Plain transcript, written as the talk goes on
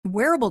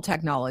wearable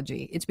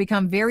technology. It's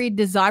become very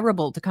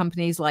desirable to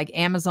companies like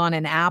Amazon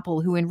and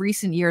Apple, who in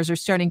recent years are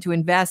starting to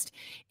invest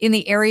in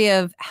the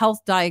area of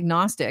health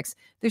diagnostics.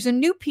 There's a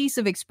new piece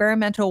of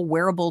experimental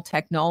wearable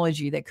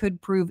technology that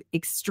could prove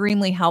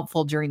extremely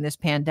helpful during this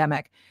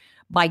pandemic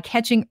by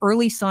catching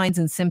early signs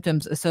and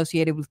symptoms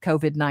associated with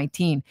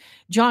COVID-19.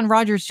 John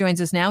Rogers joins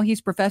us now.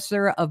 He's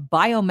professor of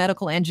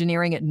biomedical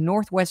engineering at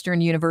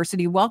Northwestern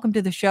University. Welcome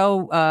to the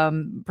show,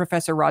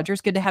 Professor Rogers.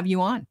 Good to have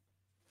you on.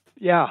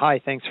 Yeah, hi.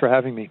 Thanks for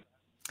having me.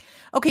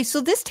 Okay, so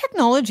this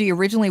technology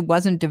originally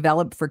wasn't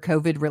developed for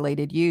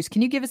COVID-related use.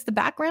 Can you give us the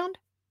background?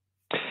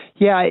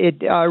 Yeah,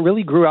 it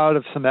really grew out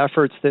of some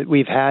efforts that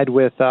we've had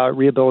with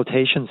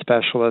rehabilitation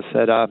specialists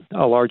at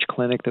a large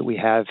clinic that we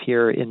have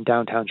here in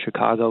downtown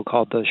Chicago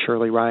called the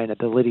Shirley Ryan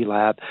Ability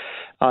Lab.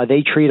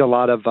 They treat a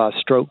lot of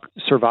stroke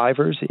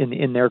survivors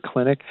in their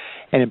clinic,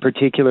 and in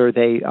particular,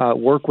 they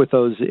work with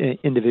those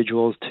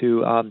individuals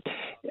to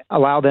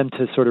allow them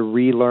to sort of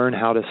relearn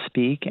how to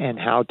speak and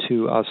how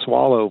to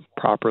swallow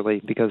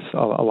properly, because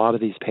a lot of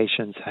these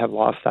patients have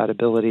lost that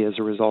ability as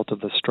a result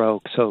of the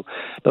stroke. So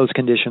those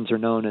conditions are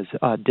known as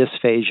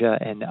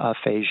dysphagia and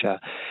aphasia.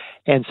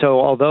 And so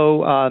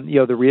although,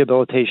 the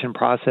rehabilitation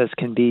process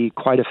can be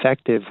quite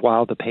effective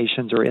while the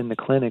patients are in the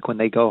clinic, when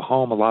they go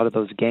home, a lot of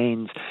those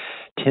gains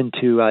tend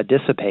to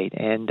dissipate.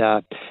 And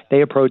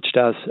they approached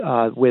us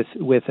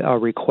with a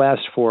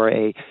request for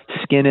a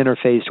skin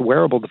interfaced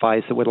wearable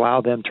device that would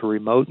allow them to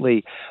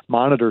remotely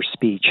monitor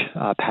speech,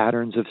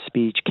 patterns of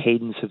speech,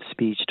 cadence of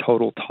speech,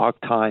 total talk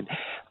time,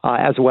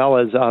 as well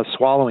as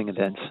swallowing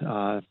events,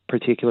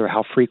 particular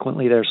how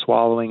frequently they're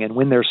swallowing and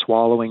when they're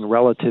swallowing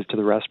relative to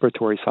the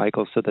respiratory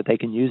cycle, so that they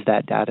can use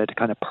that data to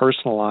kind of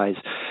personalize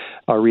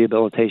a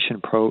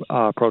rehabilitation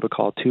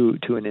protocol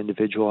to an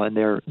individual and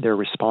their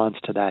response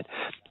to that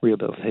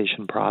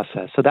rehabilitation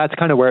process. So that's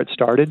kind of where it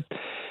started.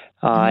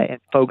 And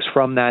folks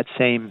from that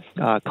same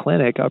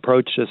clinic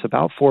approached us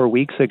about 4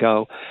 weeks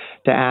ago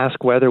to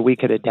ask whether we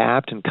could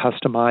adapt and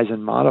customize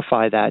and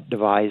modify that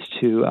device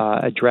to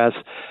address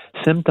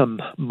symptom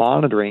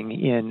monitoring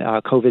in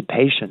COVID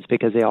patients,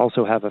 because they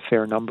also have a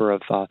fair number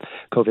of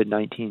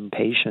COVID-19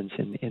 patients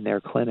in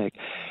their clinic.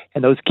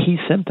 And those key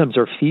symptoms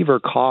are fever,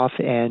 cough,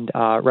 and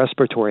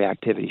respiratory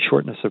activity,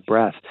 shortness of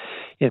breath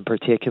in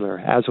particular,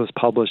 as was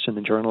published in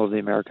the Journal of the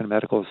American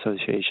Medical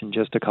Association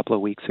just a couple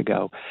of weeks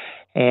ago.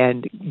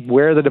 And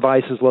where the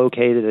device is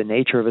located, the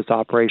nature of its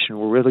operation,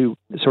 we're really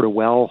sort of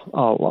well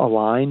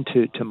aligned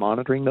to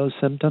monitoring those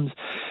symptoms.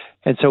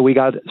 And so we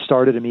got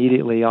started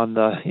immediately on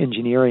the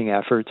engineering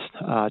efforts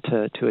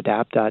to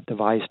adapt that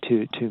device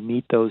to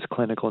meet those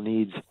clinical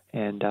needs.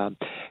 And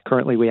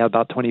currently we have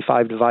about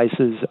 25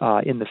 devices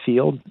in the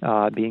field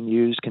being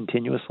used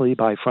continuously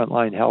by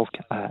frontline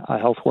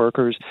health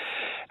workers,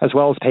 as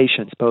well as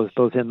patients,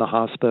 both in the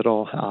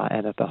hospital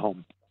and at the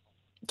home.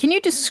 Can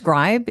you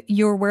describe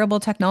your wearable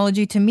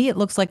technology? To me, it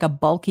looks like a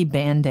bulky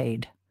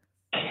Band-Aid.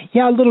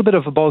 Yeah, a little bit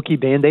of a bulky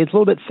Band-Aid. It's a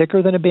little bit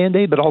thicker than a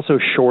Band-Aid, but also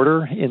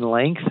shorter in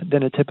length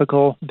than a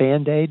typical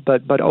Band-Aid.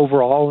 But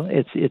overall,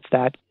 it's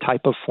that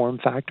type of form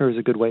factor is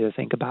a good way to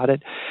think about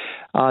it.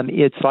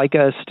 It's like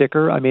a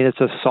sticker. I mean, it's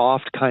a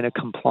soft, kind of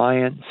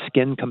compliant,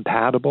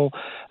 skin-compatible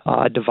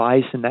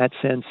device in that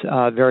sense,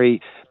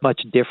 very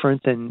much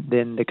different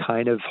than the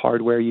kind of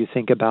hardware you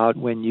think about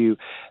when you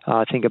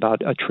think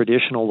about a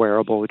traditional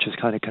wearable, which is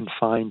kind of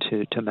confined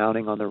to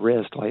mounting on the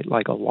wrist,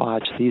 like a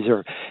watch. These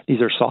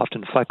are soft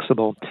and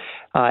flexible,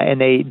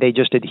 and they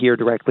just adhere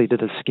directly to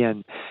the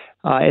skin.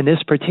 And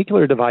this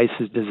particular device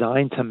is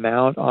designed to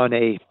mount on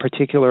a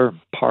particular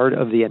part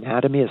of the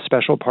anatomy, a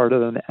special part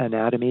of the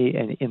anatomy,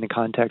 and in the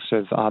context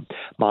of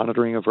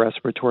monitoring of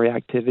respiratory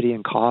activity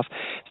and cough.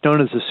 It's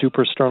known as the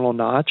suprasternal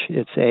notch.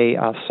 It's a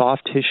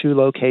soft tissue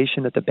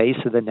location at the base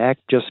of the neck,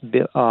 just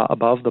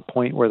above the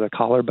point where the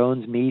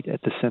collarbones meet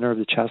at the center of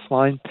the chest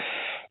line.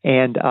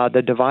 And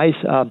the device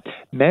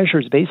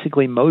measures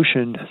basically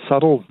motion,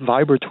 subtle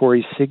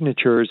vibratory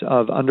signatures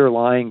of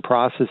underlying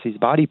processes,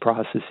 body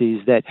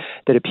processes that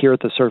appear at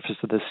the surface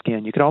of the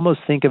skin. You could almost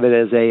think of it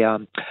as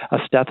a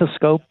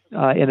stethoscope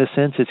in a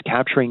sense. It's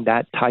capturing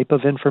that type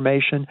of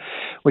information,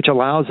 which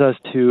allows us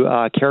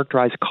to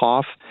characterize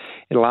cough.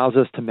 It allows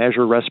us to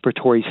measure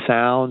respiratory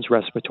sounds,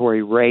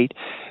 respiratory rate,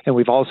 and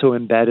we've also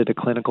embedded a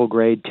clinical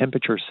grade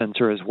temperature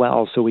sensor as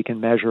well, so we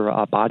can measure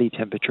body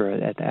temperature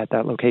at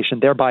that location,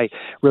 thereby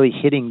really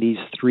hitting these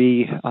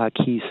three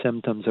key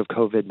symptoms of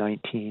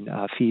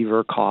COVID-19,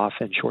 fever, cough,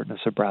 and shortness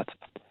of breath.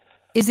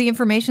 Is the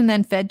information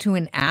then fed to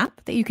an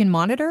app that you can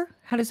monitor?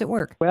 How does it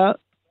work? Well,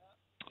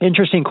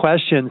 interesting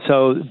question.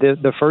 So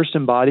the first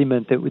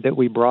embodiment that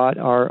we brought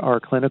our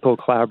clinical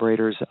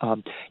collaborators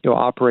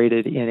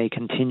operated in a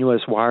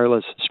continuous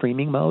wireless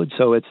streaming mode.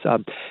 So it's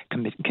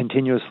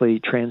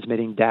continuously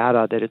transmitting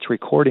data that it's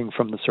recording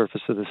from the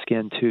surface of the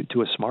skin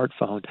to a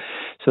smartphone,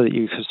 so that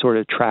you can sort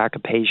of track a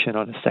patient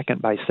on a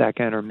second by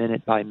second or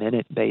minute by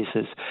minute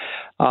basis.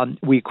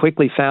 We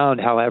quickly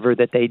found, however,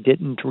 that they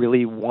didn't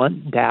really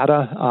want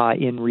data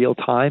in real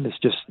time. It's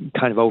just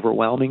kind of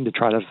overwhelming to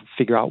try to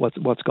figure out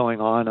what's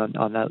going on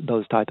that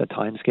those type of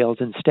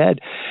timescales. Instead,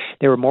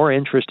 they were more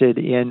interested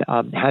in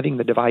having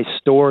the device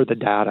store the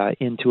data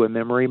into a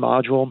memory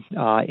module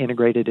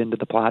integrated into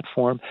the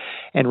platform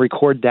and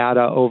record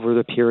data over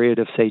the period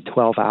of, say,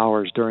 12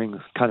 hours during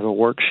kind of a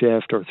work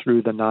shift or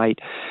through the night.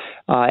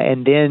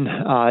 And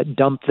then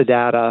dump the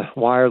data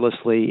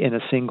wirelessly in a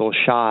single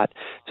shot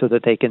so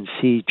that they can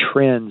see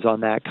trends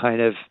on that kind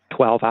of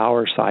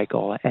 12-hour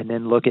cycle and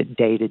then look at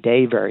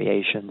day-to-day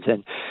variations.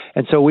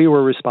 And so we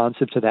were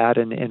responsive to that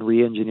and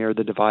re-engineered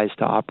the device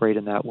to operate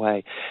in that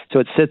way. So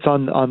it sits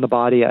on the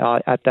body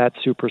at that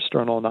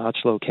suprasternal notch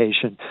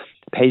location.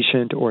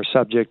 Patient or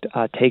subject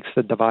takes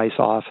the device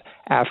off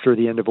after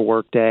the end of a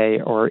workday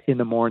or in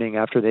the morning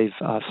after they've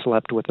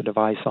slept with the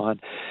device on.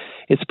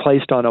 It's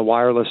placed on a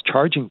wireless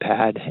charging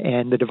pad,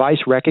 and the device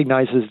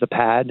recognizes the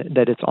pad,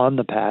 that it's on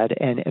the pad,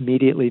 and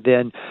immediately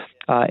then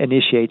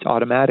initiates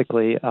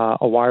automatically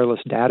a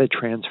wireless data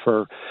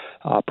transfer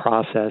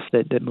process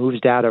that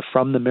moves data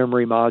from the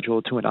memory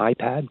module to an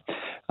iPad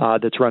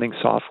that's running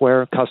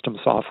software, custom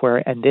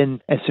software, and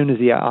then as soon as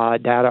the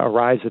data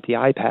arrives at the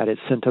iPad,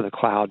 it's sent to the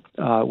cloud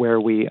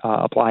where we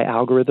apply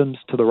algorithms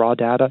to the raw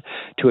data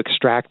to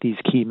extract these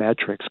key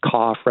metrics: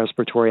 cough,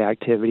 respiratory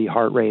activity,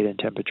 heart rate, and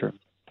temperature.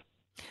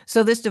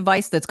 So this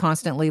device that's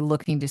constantly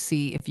looking to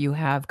see if you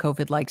have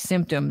COVID-like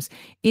symptoms,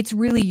 it's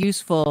really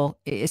useful,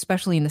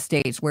 especially in the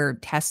States where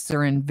tests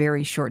are in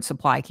very short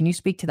supply. Can you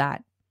speak to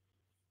that?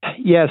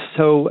 Yes.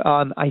 So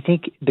I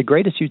think the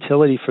greatest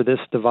utility for this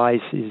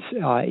device is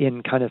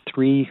in kind of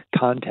three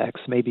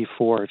contexts, maybe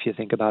four if you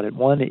think about it.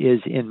 One is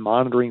in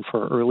monitoring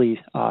for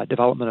early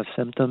development of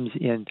symptoms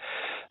in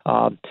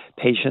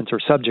patients or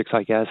subjects,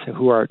 I guess,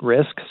 who are at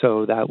risk.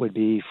 So that would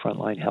be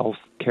frontline health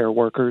care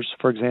workers,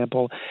 for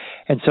example.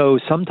 And so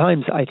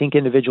sometimes I think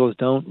individuals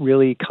don't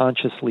really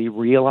consciously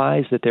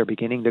realize that they're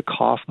beginning to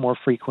cough more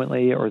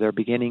frequently, or they're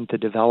beginning to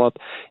develop,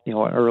 an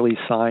early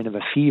sign of a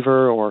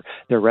fever, or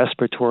their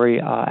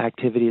respiratory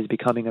activity is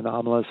becoming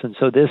anomalous. And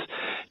so this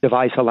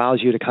device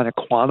allows you to kind of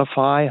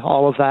quantify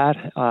all of that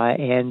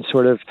and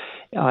sort of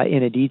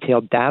in a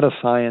detailed data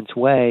science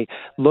way,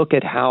 look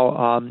at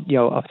how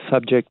a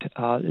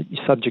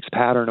subject's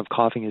pattern of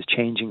coughing is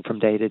changing from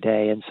day to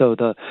day. And so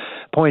the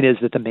point is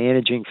that the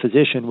managing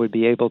physician would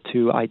be able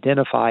to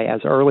identify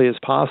as early as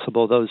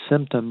possible those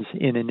symptoms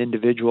in an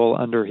individual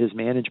under his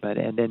management,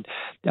 and then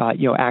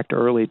act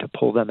early to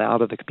pull them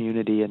out of the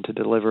community and to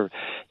deliver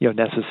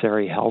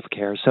necessary health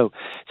care. So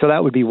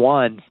that would be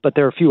one, but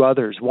there are a few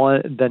others.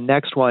 The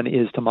next one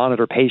is to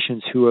monitor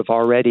patients who have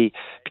already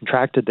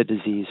contracted the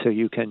disease, so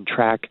you can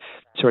track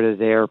sort of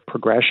their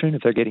progression,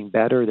 if they're getting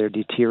better, they're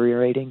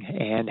deteriorating,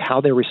 and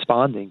how they're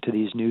responding to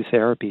these new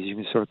therapies. You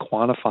can sort of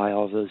quantify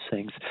all of those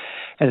things.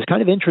 And it's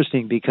kind of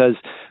interesting because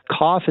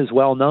cough is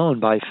well known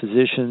by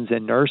physicians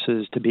and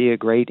nurses to be a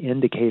great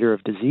indicator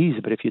of disease.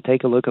 But if you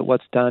take a look at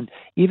what's done,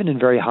 even in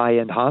very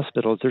high-end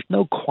hospitals, there's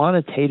no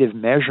quantitative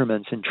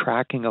measurements in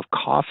tracking of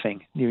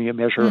coughing. You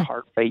measure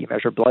heart rate, you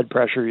measure blood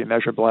pressure, you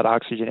measure blood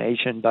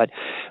oxygenation. But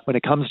when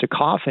it comes to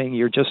coughing,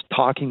 you're just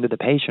talking to the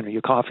patient. Are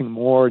you coughing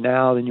more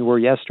now than you were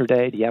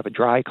yesterday? Do you have a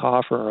dry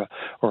cough or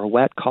a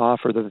wet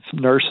cough? Or the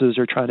nurses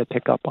are trying to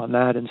pick up on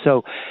that. And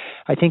so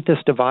I think this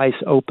device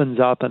opens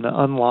up and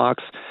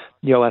unlocks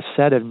a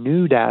set of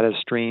new data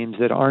streams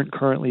that aren't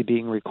currently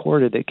being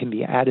recorded that can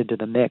be added to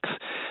the mix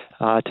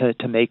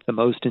to make the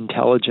most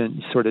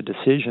intelligent sort of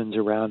decisions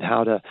around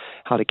how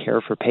to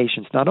care for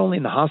patients, not only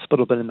in the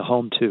hospital but in the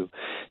home too.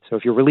 So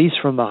if you're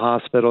released from the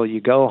hospital, you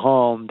go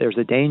home, there's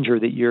a danger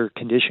that your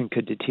condition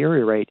could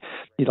deteriorate.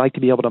 You'd like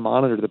to be able to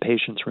monitor the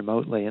patients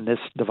remotely, and this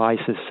device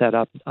is set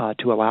up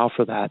to allow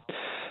for that.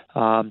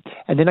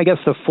 And then I guess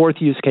the fourth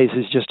use case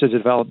is just to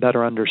develop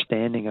better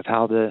understanding of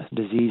how the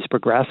disease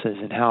progresses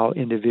and how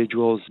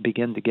individuals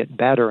begin to get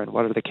better and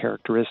what are the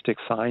characteristic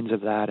signs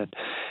of that.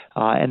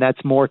 And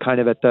that's more kind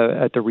of at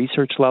the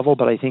research level,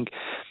 but I think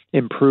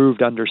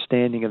improved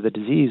understanding of the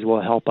disease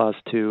will help us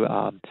to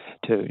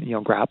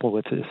grapple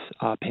with this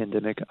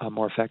pandemic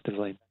more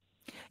effectively.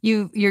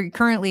 You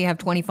currently have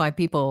 25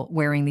 people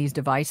wearing these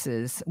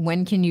devices.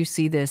 When can you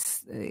see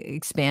this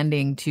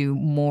expanding to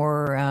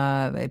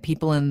more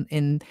people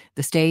in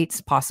the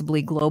States,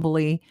 possibly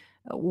globally?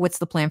 What's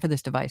the plan for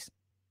this device?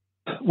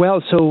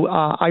 Well, so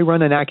I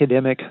run an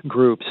academic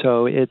group,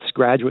 so it's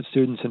graduate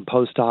students and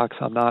postdocs.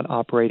 I'm not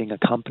operating a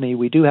company.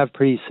 We do have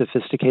pretty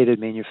sophisticated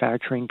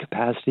manufacturing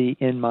capacity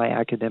in my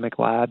academic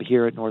lab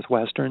here at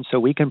Northwestern, so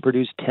we can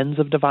produce tens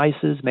of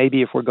devices.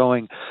 Maybe if we're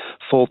going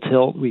full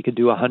tilt, we could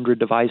do 100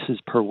 devices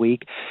per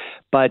week.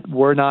 But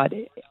we're not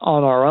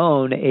on our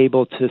own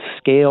able to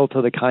scale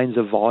to the kinds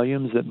of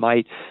volumes that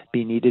might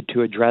be needed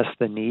to address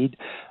the need.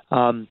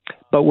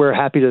 But we're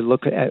happy to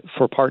look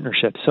for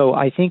partnerships. So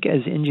I think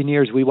as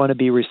engineers, we want to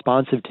be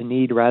responsive to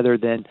need rather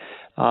than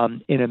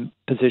in a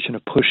position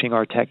of pushing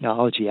our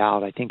technology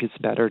out. I think it's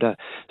better to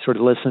sort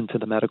of listen to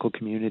the medical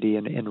community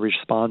and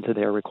respond to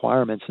their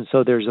requirements. And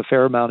so there's a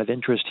fair amount of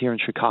interest here in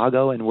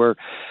Chicago, and we're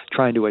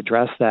trying to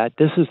address that.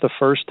 This is the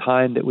first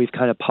time that we've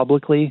kind of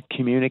publicly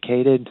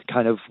communicated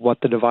kind of what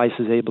the device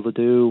is able to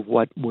do,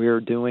 what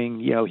we're doing,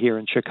 here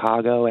in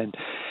Chicago.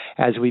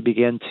 as we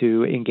begin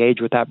to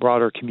engage with that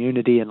broader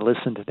community and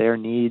listen to their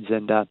needs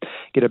and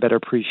get a better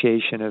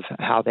appreciation of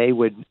how they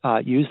would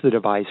use the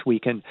device, we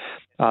can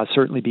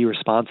certainly be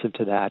responsive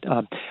to that.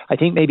 I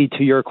think maybe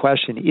to your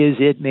question, is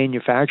it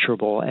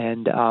manufacturable?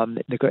 And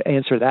the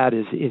answer to that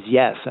is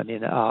yes. I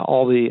mean,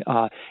 all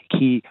the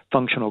key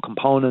functional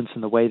components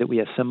and the way that we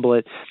assemble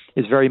it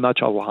is very much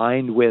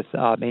aligned with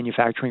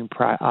manufacturing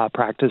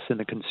practice in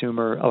the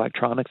consumer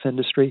electronics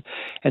industry.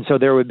 And so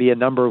there would be a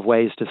number of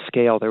ways to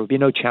scale. There would be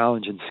no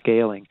challenge in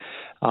scaling.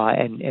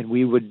 And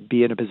we would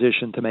be in a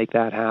position to make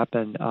that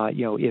happen,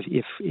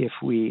 if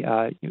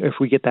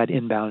we get that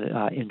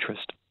inbound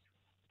interest.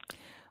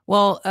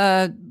 Well,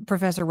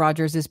 Professor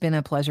Rogers, it's been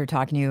a pleasure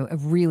talking to you.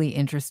 Really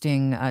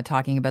interesting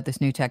talking about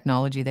this new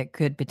technology that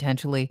could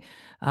potentially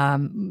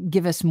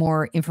give us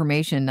more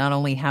information, not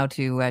only how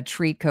to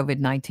treat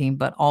COVID-19,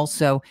 but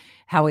also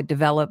how it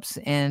develops.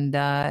 And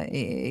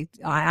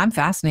I'm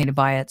fascinated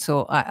by it.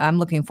 So I'm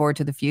looking forward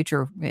to the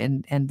future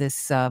and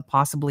this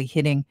possibly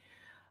hitting,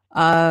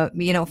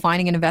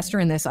 finding an investor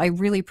in this. I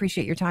really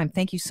appreciate your time.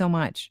 Thank you so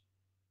much.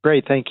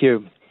 Great. Thank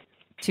you.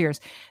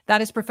 Cheers.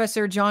 That is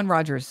Professor John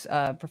Rogers,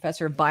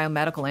 Professor of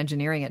Biomedical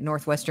Engineering at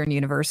Northwestern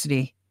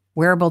University.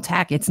 Wearable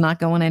tech, it's not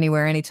going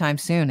anywhere anytime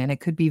soon, and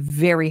it could be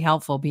very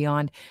helpful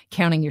beyond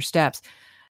counting your steps.